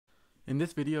In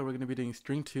this video, we're going to be doing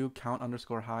string2 count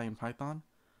underscore high in Python.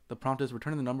 The prompt is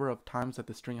return the number of times that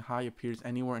the string high appears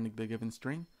anywhere in the given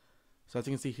string. So as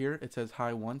you can see here, it says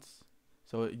high once.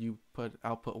 So you put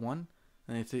output 1.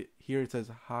 And here it says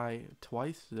high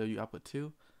twice, so you output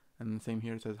 2. And then same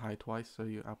here, it says high twice, so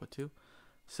you output 2.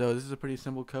 So this is a pretty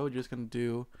simple code. You're just going to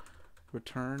do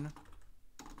return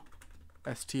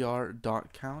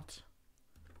str.count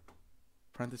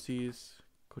parentheses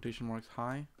quotation marks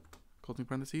high closing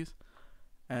parentheses.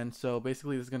 And so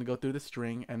basically this is going to go through the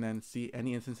string and then see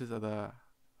any instances of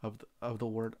the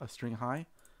word a string high,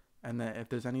 and then if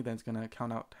there's any, then it's going to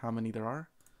count out how many there are,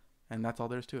 and that's all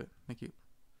there is to it. Thank you.